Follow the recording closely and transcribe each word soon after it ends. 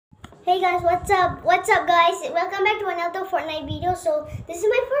Hey guys, what's up? What's up guys? Welcome back to another Fortnite video. So this is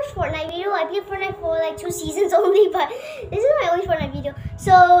my first Fortnite video. I played Fortnite for like 2 seasons only, but this is my only Fortnite video.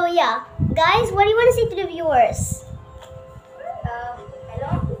 So yeah, guys, what do you want to say to the viewers?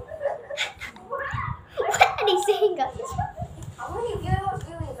 Hello? What are they saying, guys? How many viewers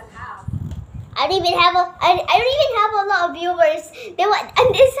do you even have? I don't even have a lot of viewers.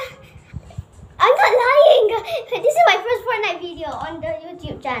 And this, I'm not lying. This is my first Fortnite video on the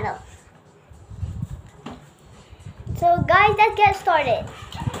YouTube channel. So guys, let's get started.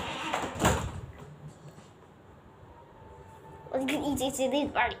 Let's get easy to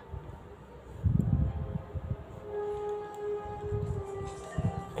this party.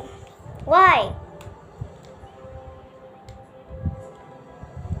 Why?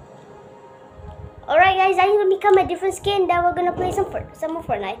 Alright guys, I'm gonna become a different skin. Then we're gonna play some more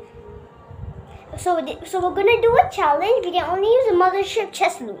Fortnite. So we're gonna do a challenge. We can only use the mothership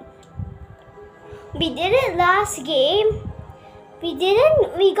chest loot. We did it last game. We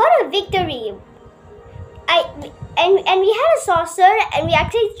got a victory. And we had a saucer and we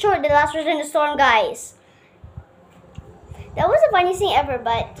actually showed the last person in the storm, guys. That was the funniest thing ever,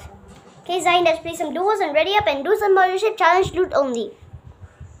 but okay, Zayn, let's play some duos and ready up and do some mothership challenge loot only.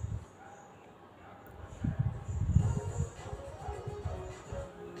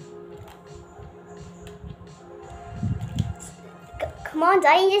 Come on,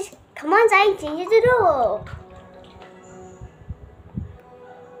 Zayn, change it to duo.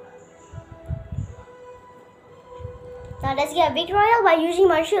 Now let's get a big royal by using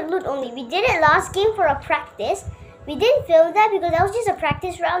mothership loot only. We did it last game for a practice. We didn't film that because that was just a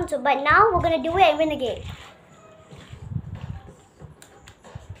practice round. So, but now we're gonna do it and win the game.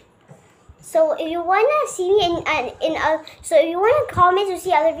 So if you wanna see me so if you wanna comment to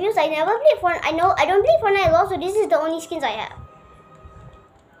see other views, I never play Fortnite. I don't play Fortnite a lot, so this is the only skins I have.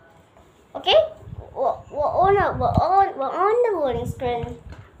 Okay, we're on the loading screen.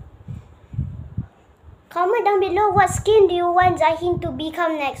 Comment down below what skin do you want Zahin to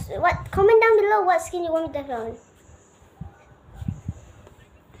become next. Comment down below what skin you want me to film.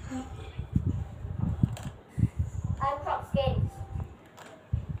 I'm from skins.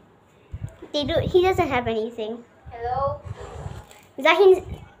 He doesn't have anything. Hello? Zahin,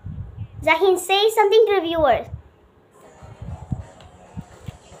 say something to the viewers.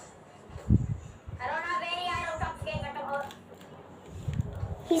 I don't have any. I don't from skins. I don't.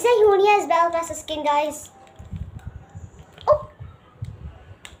 He said he only has Battle Pass skin, guys. Oh!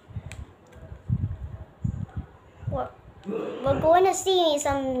 We're going to see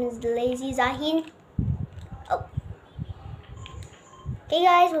some lazy Zahin. Oh. Okay,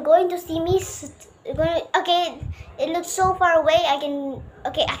 guys, we're going to see me. Okay, it looks so far away.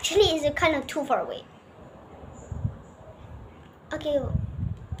 Okay, actually, it's kind of too far away. Okay,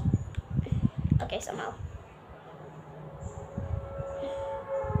 somehow.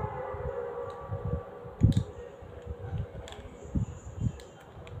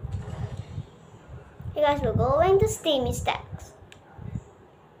 Hey guys, we're going to steamy stacks.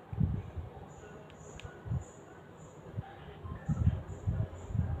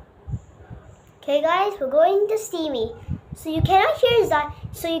 Okay guys, we're going to steamy. So you cannot hear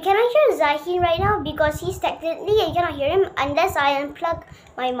Zahin right now because he's technically, you cannot hear him unless I unplug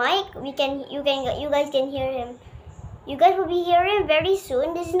my mic. You guys can hear him. You guys will be hearing him very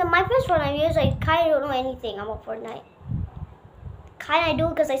soon. This is my first Fortnite video, so I kind of don't know anything about Fortnite. Kind of do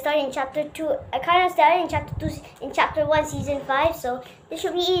because I started in chapter 2. I kind of started in chapter 2, in chapter 1, season 5. So this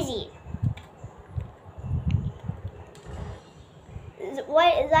should be easy.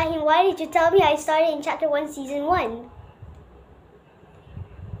 Zahin, why did you tell me I started in chapter 1, season 1?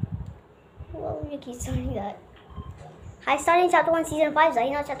 Well, you keep starting that. I started in chapter 1, season 5,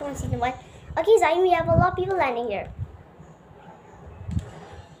 Zahin, not chapter 1, season 1. Okay, Zahin, we have a lot of people landing here.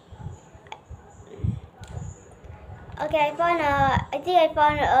 Okay, I found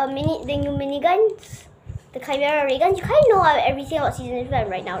the new miniguns, the Chimera ray guns. You kind of know everything about season 5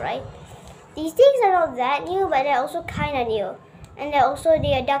 right now, right? These things are not that new, but they're also kind of new. And they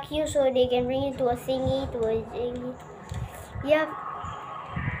abduct you so they can bring you to a thingy, Yeah.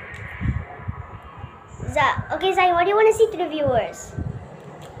 Okay, Zayn, what do you want to say to the viewers?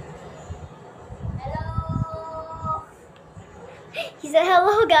 Hello? He said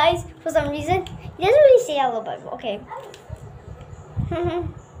hello, guys, for some reason. He doesn't really say hello, but okay.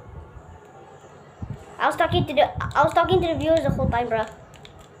 I was talking to the viewers the whole time, bruh.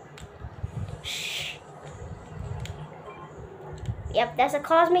 Shh. Yep, that's a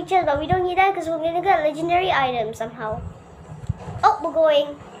cosmic chest, but we don't need that because we're gonna get legendary items somehow. Oh, we're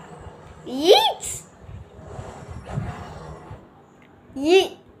going. Yeet!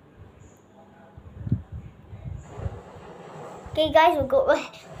 Yeet! Okay, guys, we'll go.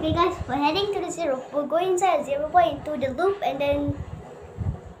 Okay, guys, we're heading to the zero. We'll go inside the 0 point into the loop and then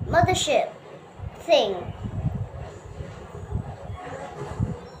mothership thing.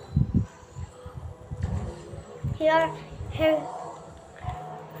 Here.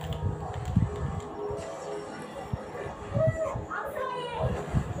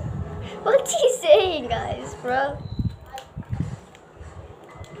 What's he saying, guys, bro?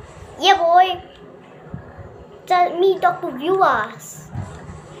 Yeah, boy. Let me talk to viewers.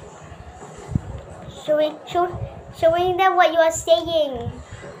 Showing them what you are saying.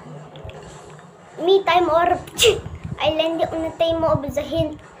 Me time orb. I landed on the time orb as a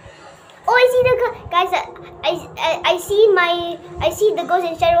hint. Oh, I see the guys. I see the ghost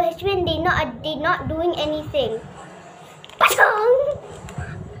and shadow henchman. They not doing anything.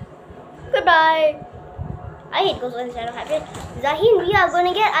 Goodbye. I hate ghost and shadow henchman. Zahin, we are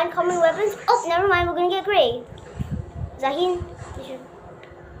gonna get uncommon weapons. Oh, never mind. We're gonna get gray. Zahin,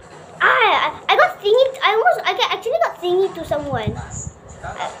 I got thingy. I actually got thingy to someone.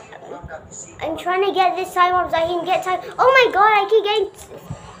 I'm trying to get this time of Zahin. Get time. Oh my god, I keep getting.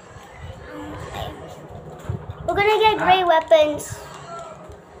 We're gonna get gray weapons.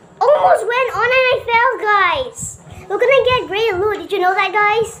 Almost went on and I fell, guys. We're gonna get gray loot. Did you know that,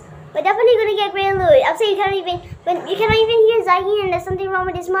 guys? We're definitely gonna get gray loot. I'm saying you cannot even hear Zahin, and there's something wrong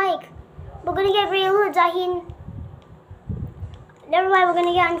with his mic. We're gonna get gray loot, Zahin. Never mind, we're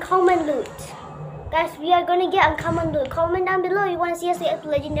gonna get uncommon loot. Guys, we are gonna get uncommon loot. Comment down below if you want to see us get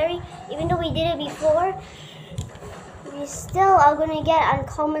legendary. Even though we did it before, we still are gonna get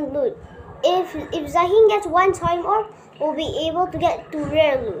uncommon loot. If Zahin gets one time orb, we'll be able to get 2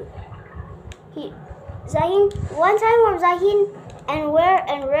 rare loot. Zahin, one time orb Zahin and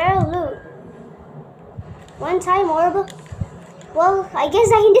rare loot. One time orb. Well, I guess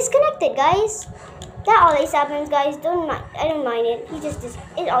Zahin disconnected, guys. That always happens, guys. I don't mind it.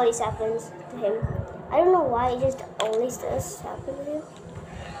 It always happens to him. I don't know why, it just always does happen to him.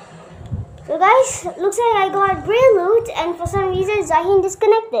 So guys, looks like I got gray loot and for some reason Zahin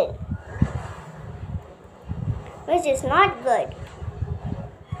disconnected. Which is not good.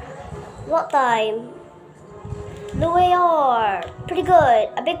 What time? Blue AR. Pretty good.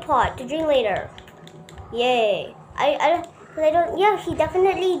 A big pot to drink later. Yay. Yeah, he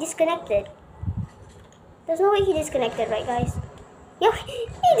definitely disconnected. There's no way he disconnected, right, guys? Yeah, he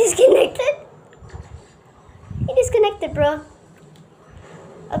disconnected. He disconnected, bro.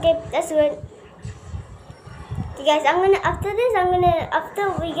 Okay, that's good. Okay, guys, after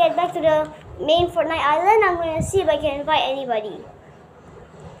we get back to the main Fortnite island, I'm gonna see if I can invite anybody.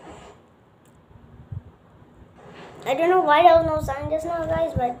 I don't know why there was no sound just now,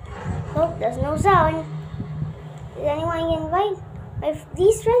 guys, but nope, there's no sound. Is anyone I can invite?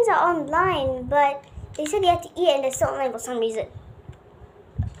 These friends are online, but they said they have to eat and they're still online for some reason.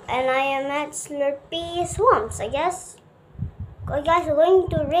 And I am at Slurpy Swamps, I guess. Okay, guys, we're going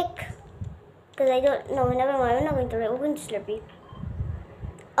to Rick. Because I don't know, never mind, we're not going to Rick, we're going to Slurpy.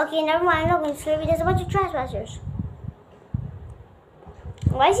 Okay, never mind, I'm not going to Slurpy. There's a bunch of trespassers.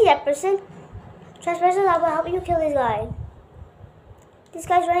 Why is he that person? Trespassers, I will help you kill this guy. This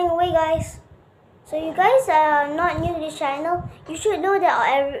guy's running away, guys. So you guys are not new to this channel. You should know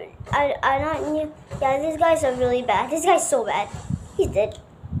that are not new. Yeah, these guys are really bad. This guy's so bad. He's dead.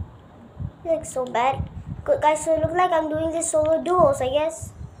 He looks so bad. Good guys, so it looks like I'm doing this solo duos, I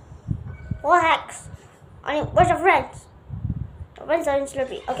guess. What hacks? Where's your friends? My friends are in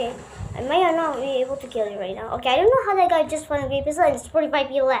Slurpy. Okay. I may or not be able to kill you right now. Okay, I don't know how that guy just found a gray pistol and there's 45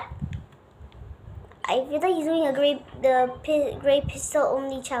 people left. I feel like he's doing a gray pistol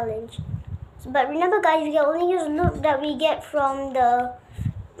only challenge. But remember, guys, we can only use loot that we get from the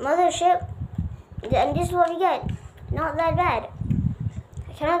mothership. And this is what we get. Not that bad.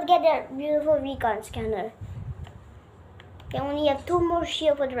 I cannot get that beautiful recon scanner. I only have 2 more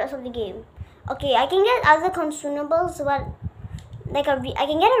shield for the rest of the game. Okay, I can get other consumables, but like I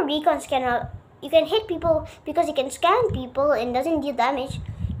can get a recon scanner. You can hit people because you can scan people and doesn't deal damage.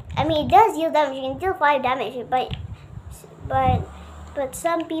 I mean, it does deal damage. You can deal 5 damage, but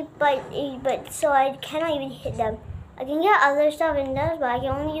some people, but so I cannot even hit them. I can get other stuff in this, but I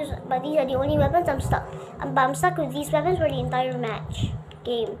can only use. But these are the only weapons I'm stuck. I'm stuck with these weapons for the entire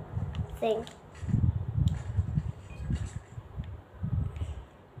game thing.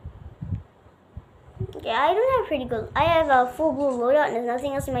 Okay, I don't have pretty good. I have a full blue loadout, and there's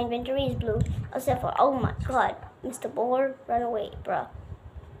nothing else in my inventory is blue except for. Oh my god, Mr. Boar, run away, bruh.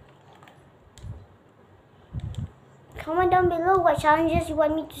 Comment down below what challenges you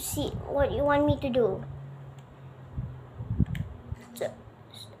want me to see, what you want me to do.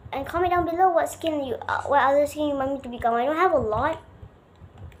 And comment down below what other skin you want me to become. I don't have a lot,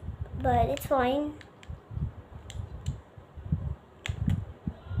 but it's fine.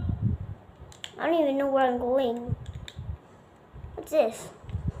 I don't even know where I'm going. What's this?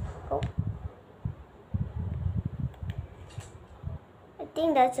 Oh. I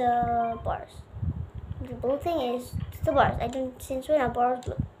think that's bars. The blue thing is the bars. I don't, since when are bars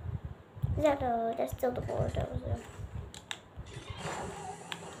blue? Is that that's still the board that was there.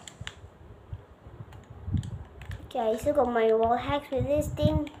 Okay, I still got my wall hacks with this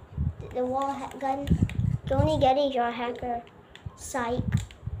thing. The wall gun. You can only get it if you're a hacker. Psych.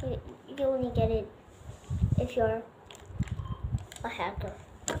 You can only get it if you're a hacker.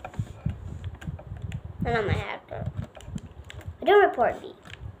 And I'm a hacker. I don't report me.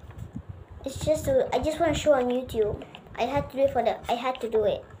 It's just I just want to show on YouTube. I had to do it for the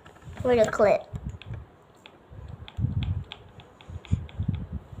clip.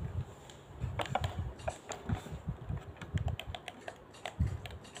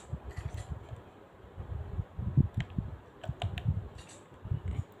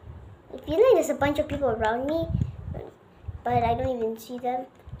 I feel like there's a bunch of people around me, but I don't even see them.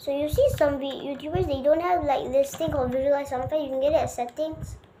 So you see some YouTubers, they don't have like this thing called visualize sound effects. You can get it as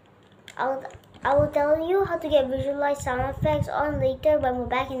settings. I will tell you how to get visualized sound effects on later when we're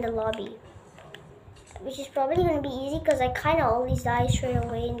back in the lobby, which is probably going to be easy because I kind of always die straight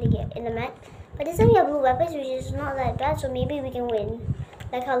away in the map. But this time we have blue weapons, which is not that bad, so maybe we can win,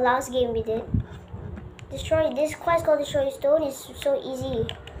 like how last game we did. This quest called Destroy Stone is so easy.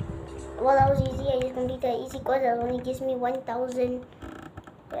 Well, that was easy. I just completed an easy quest that only gives me 1,000.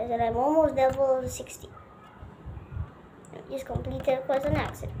 And I'm almost level 60. I just completed a quest on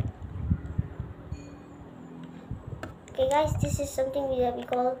accident. Okay, guys, this is something that we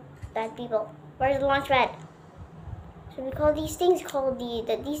call bad people. Where's the launch pad? So we call these things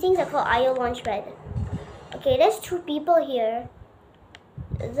these things are called IO launch pad. Okay, there's 2 people here.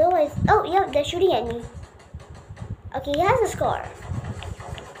 Oh yeah, they're shooting at me. Okay, he has a scar.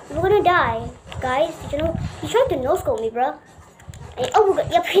 We're gonna die, guys. Did you know? He tried to no-scope me, bro. Oh my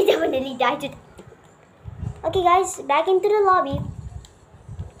god, yep, he definitely died. Okay, guys, back into the lobby.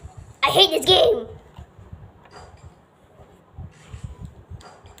 I hate this game.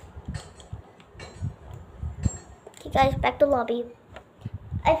 Okay, guys, back to lobby.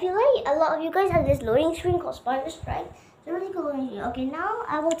 I feel like a lot of you guys have this loading screen called Spider Strike. It's a really cool loading screen. Okay, now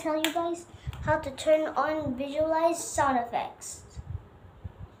I will tell you guys how to turn on visualize sound effects.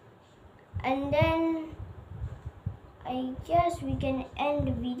 And then I guess we can end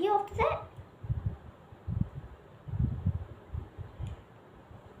the video after that.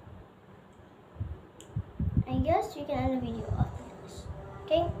 I guess we can end the video after this.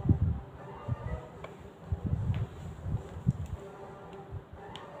 Okay?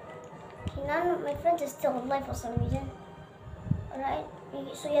 Okay, none of my friends are still alive for some reason. Alright,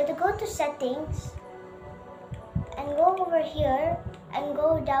 so you have to go to settings and go over here and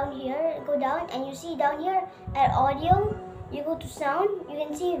go down here, go down, and you see down here at audio, you go to sound, you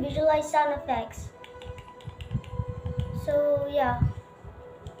can see visualize sound effects. So yeah,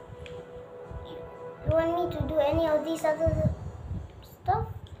 you want me to do any of these other stuff?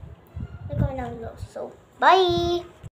 Comment down below. So bye.